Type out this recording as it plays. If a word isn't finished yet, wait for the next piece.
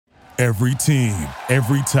Every team,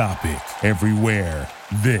 every topic, everywhere.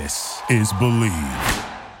 This is Believe.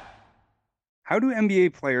 How do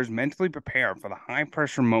NBA players mentally prepare for the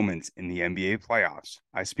high-pressure moments in the NBA playoffs?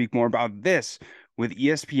 I speak more about this with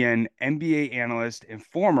ESPN NBA analyst and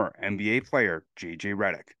former NBA player, JJ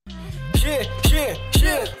Redick.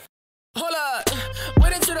 Hold up.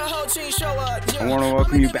 Wait until the whole team show up. I want to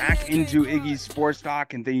welcome you back into Iggy's Sports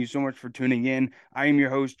Talk, and thank you so much for tuning in. I am your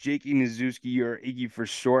host, Jake Nizuski, or Iggy for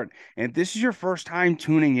short. And if this is your first time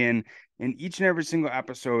tuning in each and every single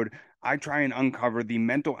episode, I try and uncover the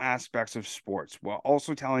mental aspects of sports while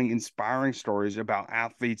also telling inspiring stories about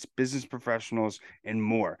athletes, business professionals, and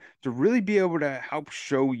more to really be able to help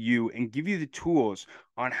show you and give you the tools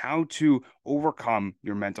on how to overcome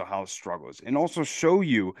your mental health struggles, and also show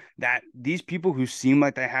you that these people who seem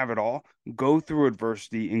like they have it all go through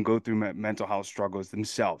adversity and go through mental health struggles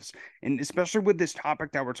themselves. And especially with this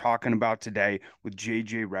topic that we're talking about today with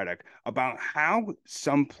JJ Redick, about how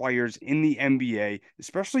some players in the NBA,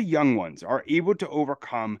 especially young ones, are able to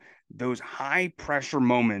overcome those high pressure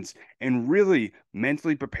moments and really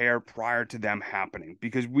mentally prepare prior to them happening.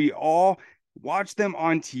 Because we all watch them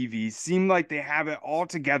on TV, seem like they have it all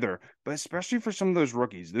together, but especially for some of those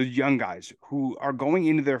rookies, those young guys who are going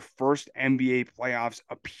into their first NBA playoffs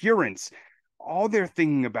appearance, all they're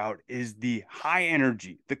thinking about is the high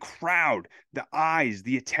energy, the crowd, the eyes,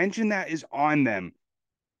 the attention that is on them,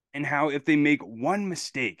 and how if they make one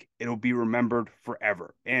mistake, it'll be remembered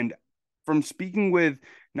forever. And from speaking with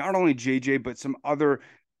not only JJ, but some other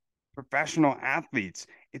professional athletes,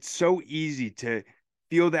 it's so easy to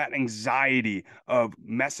feel that anxiety of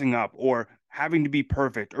messing up or having to be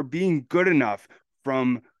perfect or being good enough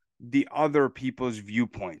from the other people's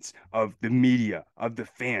viewpoints of the media, of the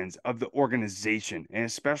fans, of the organization. And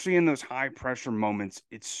especially in those high pressure moments,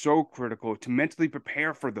 it's so critical to mentally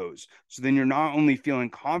prepare for those. So then you're not only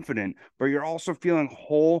feeling confident, but you're also feeling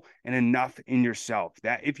whole and enough in yourself,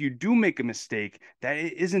 that if you do make a mistake, that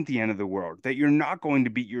it isn't the end of the world, that you're not going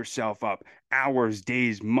to beat yourself up hours,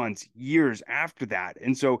 days, months, years after that.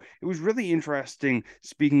 And so it was really interesting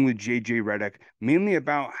speaking with JJ Redick, mainly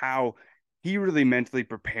about how he really mentally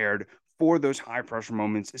prepared for those high pressure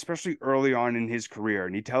moments, especially early on in his career.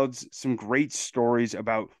 And he tells some great stories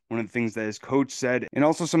about one of the things that his coach said, and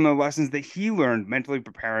also some of the lessons that he learned mentally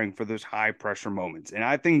preparing for those high pressure moments. And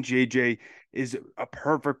I think JJ is a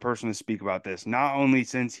perfect person to speak about this, not only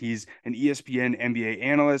since he's an ESPN NBA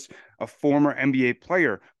analyst, a former NBA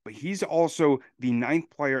player, but he's also the 9th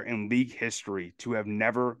player in league history to have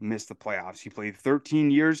never missed the playoffs. He played 13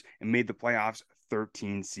 years and made the playoffs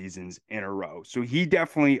 13 seasons in a row. So he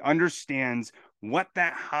definitely understands what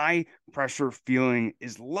that high pressure feeling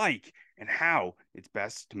is like and how it's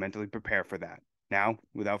best to mentally prepare for that. Now,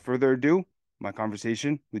 without further ado, my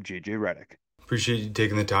conversation with JJ Redick. Appreciate you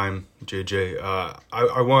taking the time, JJ.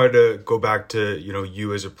 I wanted to go back to,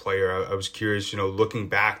 you as a player. I was curious, looking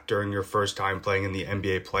back during your first time playing in the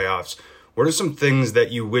NBA playoffs, what are some things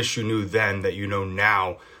that you wish you knew then that you know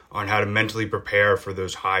now on how to mentally prepare for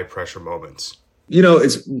those high pressure moments?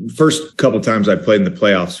 It's first couple of times I played in the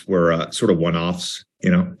playoffs were sort of one-offs.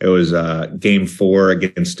 It was game 4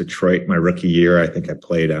 against Detroit my rookie year. I think I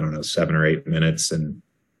played, 7 or 8 minutes and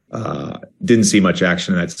didn't see much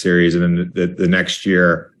action in that series. And then the next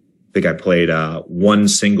year, I think I played one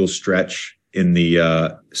single stretch in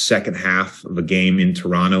the second half of a game in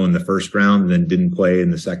Toronto in the first round, and then didn't play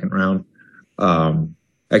in the second round.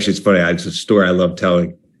 Actually, it's funny. It's a story I love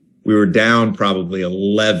telling. We were down probably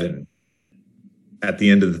 11 at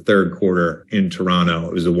the end of the third quarter in Toronto.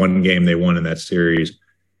 It was the one game they won in that series.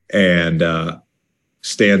 And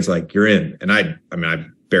Stan's like, "You're in." And I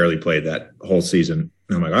barely played that whole season.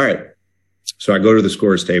 And I'm like, all right. So I go to the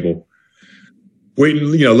scores table, waiting,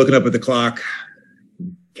 looking up at the clock,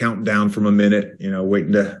 counting down from a minute,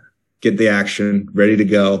 waiting to get the action, ready to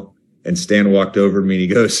go. And Stan walked over to me and he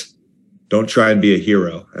goes, "Don't try and be a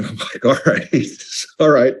hero." And I'm like, all right. All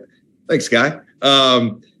right. Thanks, guy.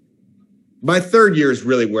 My third year is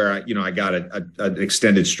really where I got an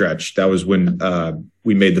extended stretch. That was when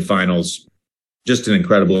we made the finals. Just an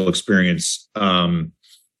incredible experience.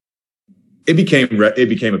 It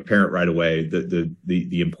became apparent right away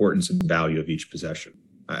the importance and value of each possession.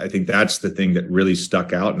 I think that's the thing that really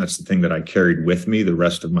stuck out, and that's the thing that I carried with me the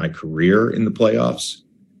rest of my career in the playoffs.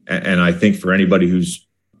 And I think for anybody who's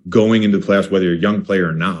going into the playoffs, whether you're a young player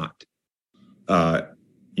or not,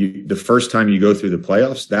 the first time you go through the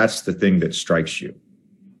playoffs, that's the thing that strikes you.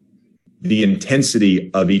 The intensity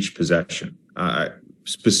of each possession.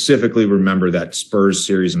 Specifically remember that Spurs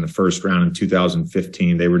series in the first round in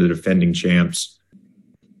 2015. They were the defending champs.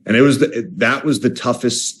 And that was the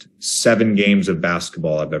toughest 7 games of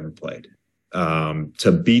basketball I've ever played.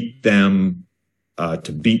 To beat them,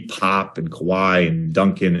 to beat Pop and Kawhi and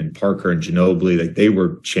Duncan and Parker and Ginobili, like they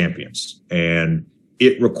were champions. And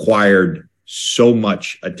it required so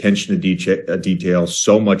much attention to detail,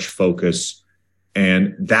 so much focus.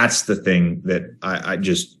 And that's the thing that I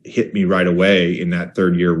just hit me right away in that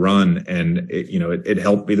 3rd year run. And it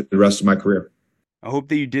helped me the rest of my career. I hope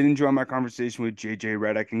that you did enjoy my conversation with JJ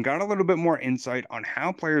Redick and got a little bit more insight on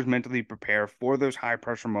how players mentally prepare for those high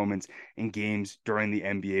pressure moments in games during the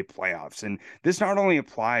NBA playoffs. And this not only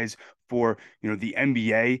applies for, the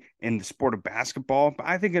NBA and the sport of basketball, but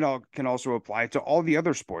I think it can also apply to all the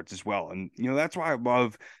other sports as well. And, that's why I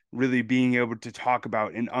love really being able to talk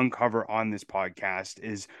about and uncover on this podcast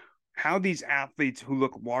is how these athletes who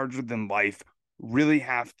look larger than life really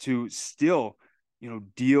have to still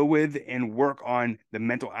deal with and work on the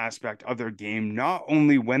mental aspect of their game, not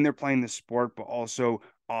only when they're playing the sport, but also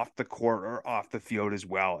off the court or off the field as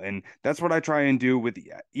well. And that's what I try and do with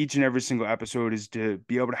each and every single episode, is to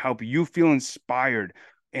be able to help you feel inspired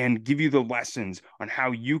and give you the lessons on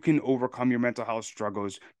how you can overcome your mental health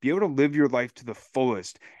struggles, be able to live your life to the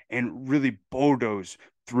fullest, and really bulldoze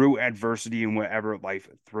through adversity and whatever life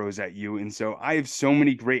throws at you. And so I have so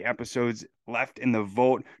many great episodes left in the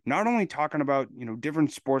vault, not only talking about,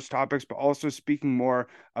 different sports topics, but also speaking more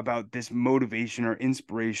about this motivation or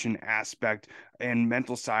inspiration aspect and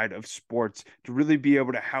mental side of sports to really be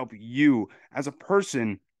able to help you as a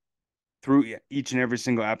person through each and every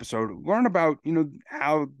single episode, learn about,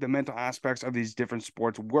 how the mental aspects of these different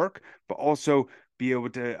sports work, but also be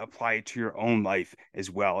able to apply it to your own life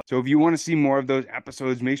as well. So if you want to see more of those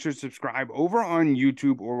episodes, make sure to subscribe over on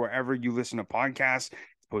YouTube or wherever you listen to podcasts.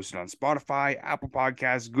 It's posted on Spotify, Apple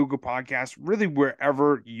Podcasts, Google Podcasts, really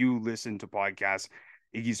wherever you listen to podcasts.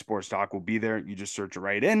 Iggy Sports Talk will be there. You just search it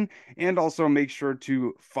right in. And also make sure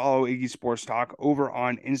to follow Iggy Sports Talk over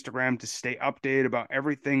on Instagram to stay updated about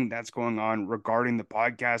everything that's going on regarding the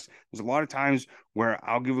podcast. There's a lot of times where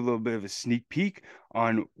I'll give a little bit of a sneak peek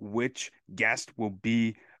on which guest will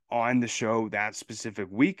be on the show that specific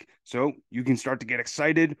week. So you can start to get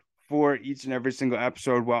excited for each and every single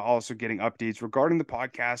episode, while also getting updates regarding the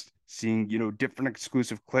podcast, seeing, different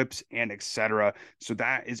exclusive clips and etc. So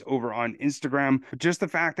that is over on Instagram. But just the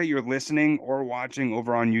fact that you're listening or watching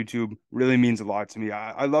over on YouTube really means a lot to me.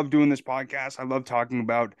 I love doing this podcast. I love talking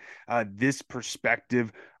about this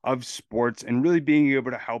perspective of sports and really being able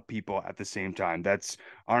to help people at the same time. That's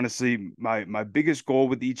honestly my biggest goal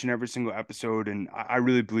with each and every single episode. And I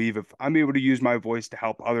really believe if I'm able to use my voice to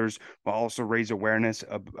help others, but also raise awareness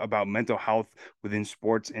about mental health within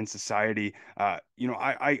sports and society, I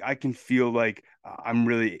can feel like I'm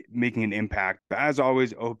really making an impact. But as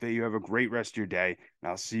always, I hope that you have a great rest of your day, and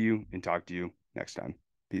I'll see you and talk to you next time.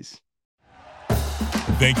 Peace.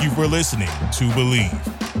 Thank you for listening to Believe.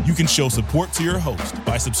 You can show support to your host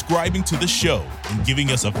by subscribing to the show and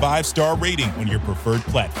giving us a 5-star rating on your preferred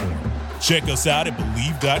platform. Check us out at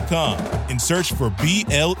Believe.com and search for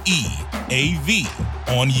BLEAV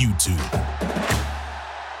on YouTube.